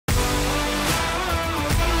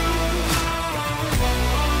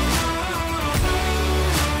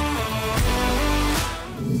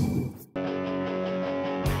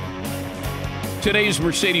Today's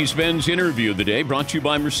Mercedes-Benz interview of the day brought to you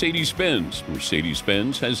by Mercedes-Benz.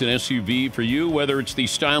 Mercedes-Benz has an SUV for you, whether it's the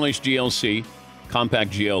stylish GLC,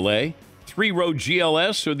 compact GLA, three-row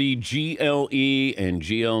GLS, or the GLE and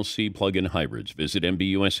GLC plug-in hybrids. Visit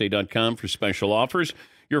MBUSA.com for special offers.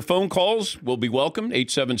 Your phone calls will be welcomed,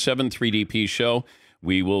 877-3DP-SHOW.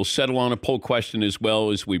 We will settle on a poll question as well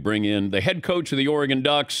as we bring in the head coach of the Oregon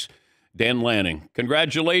Ducks, Dan Lanning.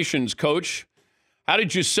 Congratulations, Coach. How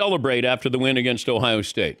did you celebrate after the win against Ohio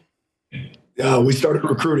State? We started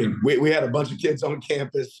recruiting. We had a bunch of kids on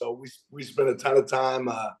campus, so we spent a ton of time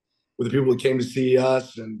with the people that came to see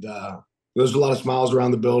us, and there was a lot of smiles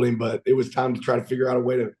around the building, but it was time to try to figure out a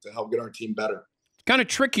way to help get our team better. It's kind of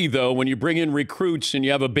tricky, though, when you bring in recruits and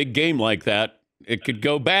you have a big game like that. It could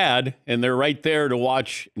go bad, and they're right there to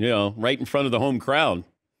watch, right in front of the home crowd.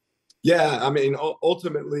 Yeah, I mean,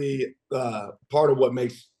 ultimately, part of what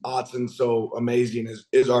makes Autzen so amazing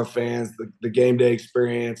is our fans, the game day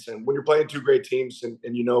experience. And when you're playing two great teams and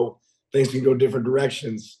things can go different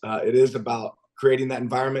directions, it is about creating that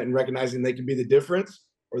environment and recognizing they can be the difference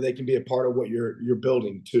or they can be a part of what you're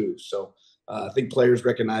building too. So I think players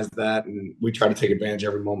recognize that, and we try to take advantage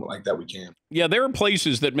every moment like that we can. Yeah, there are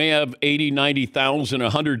places that may have 80, 90,000,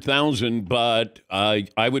 100,000, but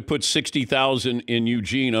I would put 60,000 in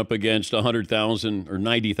Eugene up against 100,000 or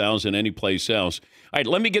 90,000 any place else. All right,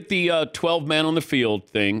 let me get the 12-man on the field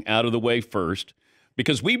thing out of the way first,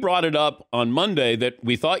 because we brought it up on Monday that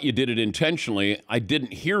we thought you did it intentionally. I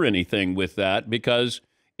didn't hear anything with that because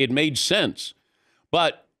it made sense.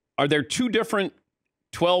 But are there two different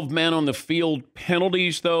 12-man on the field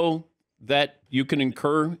penalties, though, that you can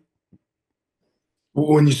incur?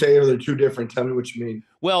 When you say are there two different, tell me what you mean.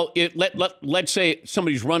 Well, let's say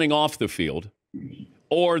somebody's running off the field,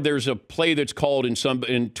 or there's a play that's called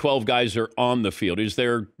and 12 guys are on the field. Is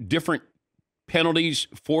there different penalties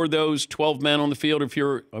for those 12 men on the field, if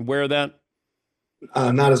you're aware of that?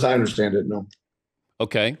 Not as I understand it, no.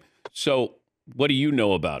 Okay. So what do you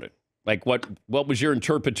know about it? Like, what was your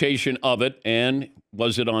interpretation of it, and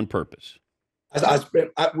was it on purpose? I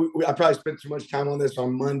probably spent too much time on this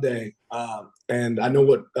on Monday, and I know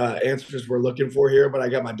what answers we're looking for here, but I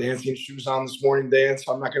got my dancing shoes on this morning, Dan,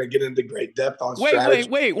 so I'm not going to get into great depth on strategy.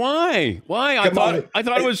 Wait, why? I thought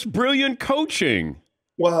it was brilliant coaching.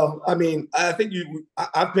 Well, I mean, I think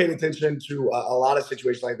I've paid attention to a lot of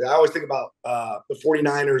situations like that. I always think about the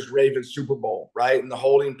 49ers Ravens Super Bowl, right? And the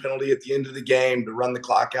holding penalty at the end of the game to run the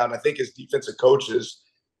clock out. And I think as defensive coaches,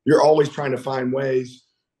 you're always trying to find ways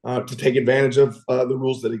to take advantage of the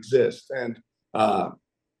rules that exist. And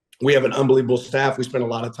we have an unbelievable staff. We spend a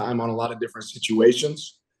lot of time on a lot of different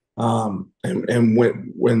situations. And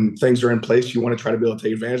when things are in place, you want to try to be able to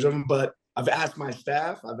take advantage of them. But I've asked my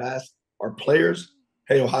staff, I've asked our players,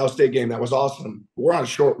 hey, Ohio State game, that was awesome. We're on a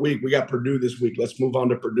short week. We got Purdue this week. Let's move on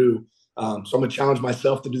to Purdue. So I'm going to challenge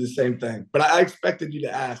myself to do the same thing. But I expected you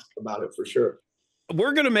to ask about it for sure.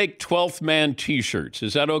 We're going to make 12th man T-shirts.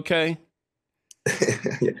 Is that okay?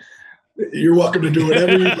 You're welcome to do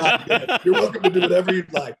whatever you'd like. You're welcome to do whatever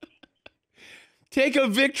you'd like. Take a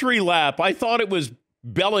victory lap. I thought it was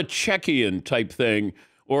Belichickian type thing,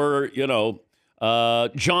 or, John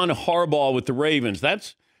Harbaugh with the Ravens.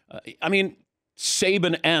 That's,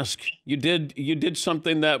 Saban-esque. You did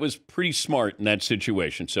something that was pretty smart in that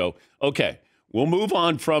situation. So, okay, we'll move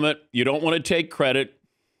on from it. You don't want to take credit.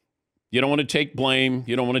 You don't want to take blame.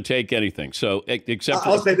 You don't want to take anything. So, except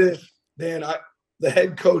I'll say this, Dan. The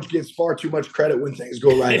head coach gets far too much credit when things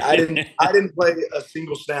go right. I didn't play a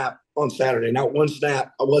single snap on Saturday. Not one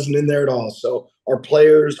snap. I wasn't in there at all. So our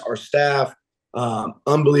players, our staff,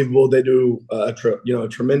 unbelievable. They do a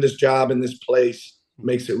tremendous job in this place.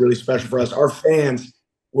 Makes it really special for us. Our fans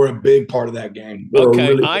were a big part of that game.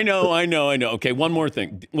 Okay, I know. Okay, one more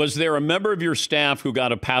thing. Was there a member of your staff who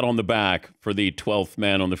got a pat on the back for the 12th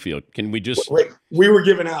man on the field? Can we just... We were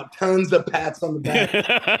giving out tons of pats on the back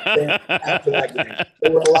after that game.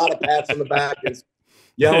 There were a lot of pats on the back and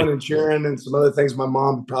yelling and cheering and some other things my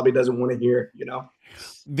mom probably doesn't want to hear,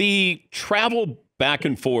 The travel back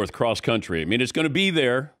and forth cross-country, it's going to be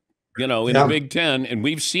there. In the Big Ten, and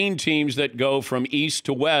we've seen teams that go from east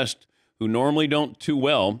to west who normally don't too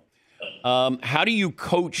well. How do you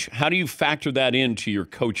coach? How do you factor that into your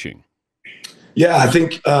coaching? Yeah, I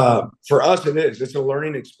think for us it is. It's a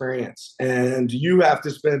learning experience, and you have to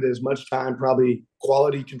spend as much time probably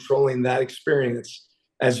quality controlling that experience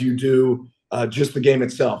as you do just the game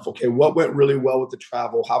itself. Okay, what went really well with the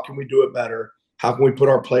travel? How can we do it better? How can we put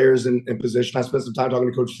our players in position? I spent some time talking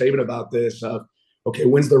to Coach Saban about this. Okay,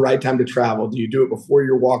 when's the right time to travel? Do you do it before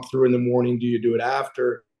your walk through in the morning? Do you do it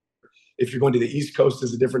after? If you're going to the East Coast,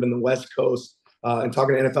 is it different than the West Coast? and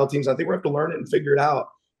talking to NFL teams, I think we have to learn it and figure it out.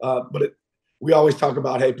 We always talk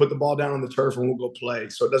about, hey, put the ball down on the turf and we'll go play.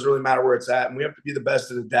 So it doesn't really matter where it's at. And we have to be the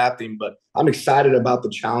best at adapting. But I'm excited about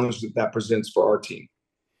the challenge that presents for our team.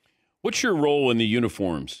 What's your role in the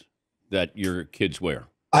uniforms that your kids wear?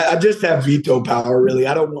 I just have veto power, really.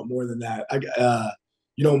 I don't want more than that.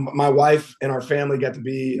 My wife and our family got to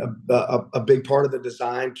be a big part of the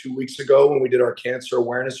design 2 weeks ago when we did our cancer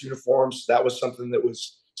awareness uniforms. That was something I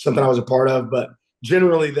was a part of. But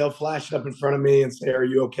generally, they'll flash it up in front of me and say, "Are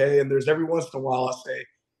you okay?" And there's every once in a while I'll say,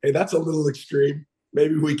 "Hey, that's a little extreme.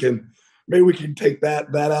 Maybe we can take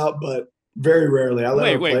that out." But very rarely.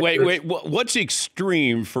 Wait. What's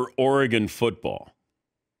extreme for Oregon football?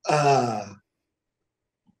 I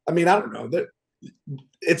don't know.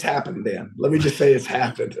 It's happened, Dan. Let me just say it's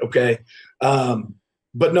happened, okay?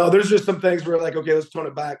 But no, there's just some things where like, okay, let's tone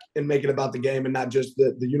it back and make it about the game and not just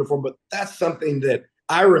the uniform. But that's something that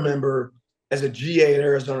I remember as a GA at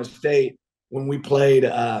Arizona State when we played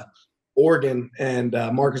Oregon and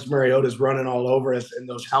Marcus Mariota's running all over us and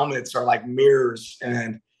those helmets are like mirrors.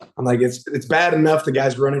 And I'm like, it's bad enough the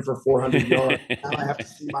guy's running for 400 yards. Now I have to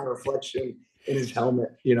see my reflection in his helmet.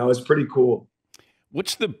 It's pretty cool.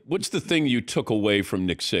 What's the thing you took away from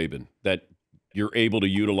Nick Saban that you're able to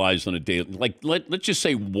utilize on a daily? Like let's just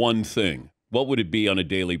say one thing. What would it be on a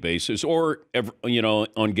daily basis, or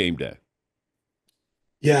on game day?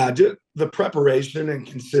 Yeah, the preparation and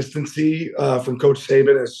consistency from Coach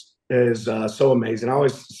Saban is so amazing. I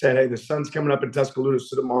always said, hey, the sun's coming up in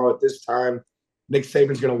Tuscaloosa tomorrow at this time. Nick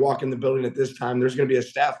Saban's going to walk in the building at this time. There's going to be a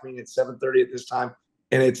staff meeting at 7:30 at this time,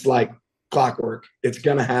 and it's like clockwork. It's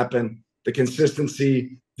going to happen. The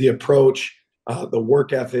consistency, the approach, the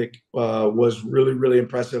work ethic was really, really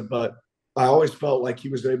impressive. But I always felt like he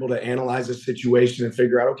was able to analyze a situation and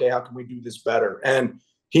figure out, okay, how can we do this better? And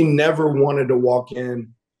he never wanted to walk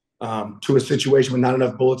in to a situation with not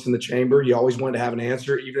enough bullets in the chamber. He always wanted to have an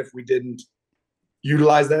answer, even if we didn't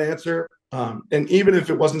utilize that answer. And even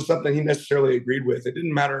if it wasn't something he necessarily agreed with, it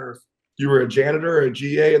didn't matter if you were a janitor or a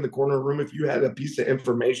GA in the corner room. If you had a piece of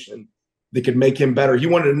information that could make him better, he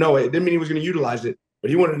wanted to know it. It didn't mean he was going to utilize it, but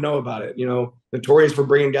he wanted to know about it. Notorious for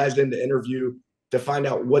bringing guys in to interview to find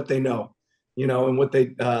out what they know,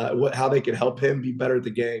 and how they could help him be better at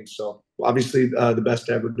the game. So obviously the best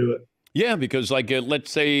to ever do it. Yeah, because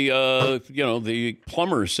let's say, the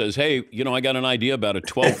plumber says, hey, I got an idea about a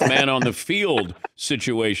 12th man on the field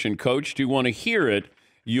situation, coach. Do you want to hear it?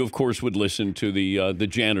 You, of course, would listen to the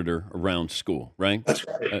janitor around school, right? That's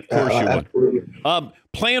right. Of course you absolutely. would.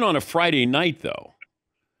 Playing on a Friday night, though,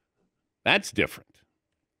 that's different.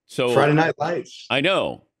 So Friday Night Lights. I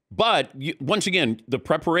know. But once again, the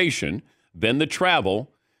preparation, then the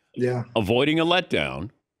travel, avoiding a letdown.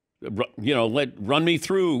 Run me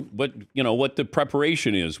through what the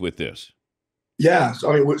preparation is with this. Yeah,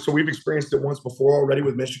 so we've experienced it once before already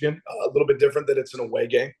with Michigan. A little bit different that it's an away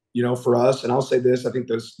game, for us. And I'll say this: I think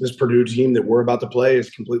this Purdue team that we're about to play is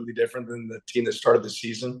completely different than the team that started the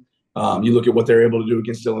season. You look at what they're able to do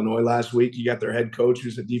against Illinois last week. You got their head coach,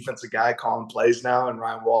 who's a defensive guy, calling plays now, and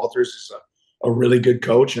Ryan Walters is a really good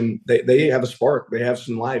coach, and they have a spark. They have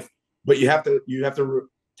some life, but you have to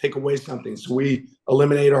take away something. So we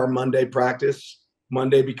eliminate our Monday practice.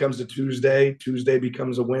 Monday becomes a Tuesday. Tuesday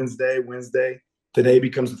becomes a Wednesday. Wednesday. Today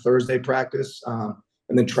becomes a Thursday practice. And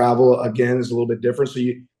then travel, again, is a little bit different. So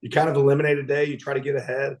you kind of eliminate a day. You try to get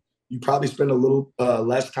ahead. You probably spend a little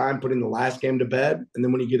less time putting the last game to bed. And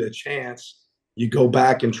then when you get a chance, you go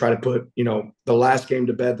back and try to put, the last game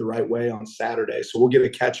to bed the right way on Saturday. So we'll get a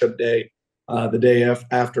catch-up day the day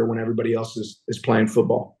after when everybody else is playing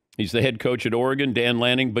football. He's the head coach at Oregon, Dan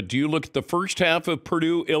Lanning. But do you look at the first half of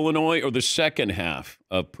Purdue, Illinois, or the second half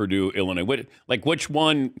of Purdue, Illinois? Which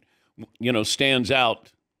one, stands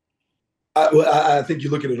out? I think you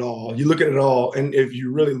look at it all. And if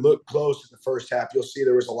you really look close at the first half, you'll see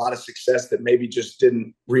there was a lot of success that maybe just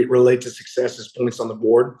didn't relate to success as points on the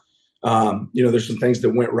board. There's some things that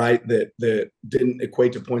went right that didn't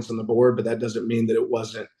equate to points on the board, but that doesn't mean that it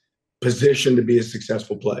wasn't positioned to be a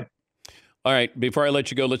successful play. All right, before I let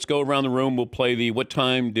you go, let's go around the room. We'll play what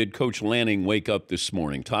time did Coach Lanning wake up this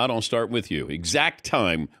morning? Todd, I'll start with you. Exact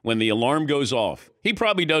time when the alarm goes off. He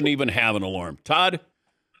probably doesn't even have an alarm. Todd?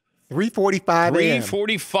 3:45 a.m.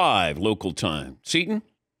 3:45 local time. Seton?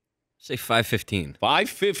 Say 5:15.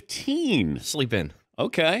 5:15. Sleep in.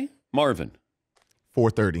 Okay. Marvin?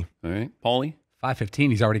 4:30. All right. Paulie? 5:15.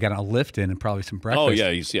 He's already got a lift in and probably some breakfast. Oh, yeah.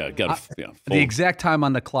 He's got the exact time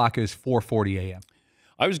on the clock is 4:40 a.m.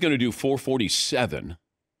 I was going to do 4:47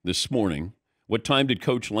 this morning. What time did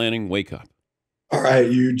Coach Lanning wake up? All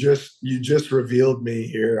right, you just revealed me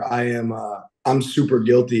here. I am I'm super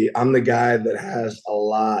guilty. I'm the guy that has a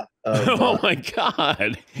lot of. Oh my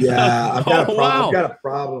God! Yeah, I've got a Oh, problem. wow. I've got a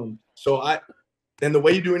problem. And the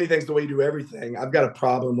way you do anything is the way you do everything. I've got a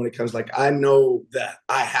problem when it comes like I know that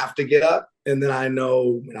I have to get up, and then I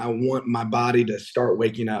know when I want my body to start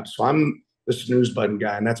waking up. So I'm the snooze button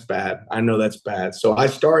guy, and that's bad. I know that's bad. So I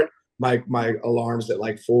start my alarms at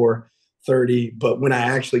like 4:30, but when I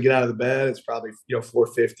actually get out of the bed, it's probably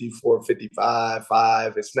 4:50, 4:55,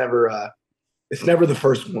 5. It's never the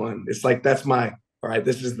first one. It's like that's my all right.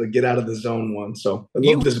 This is the get out of the zone one. So a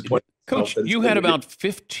little disappointed. Coach, you had about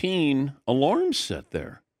 15 alarms set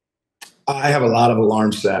there. I have a lot of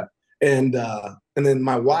alarms set, and then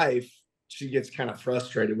my wife, she gets kind of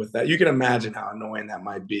frustrated with that. You can imagine how annoying that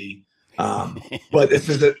might be. But it's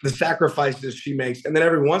just the sacrifices she makes, and then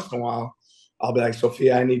every once in a while, I'll be like,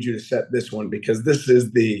 Sophia, I need you to set this one because this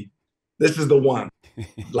is the one.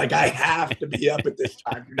 Like I have to be up at this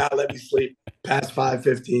time. Do not let me sleep past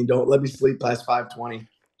 5:15. Don't let me sleep past 5:20.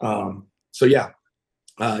 So yeah.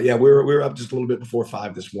 We were up just a little bit before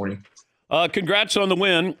 5 this morning. Congrats on the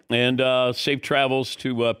win and safe travels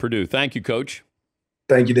to Purdue. Thank you, Coach.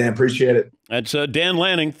 Thank you, Dan. Appreciate it. That's Dan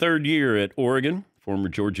Lanning, third year at Oregon, former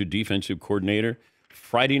Georgia defensive coordinator.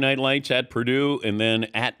 Friday night lights at Purdue and then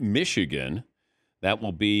at Michigan. That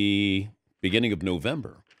will be beginning of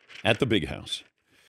November at the Big House.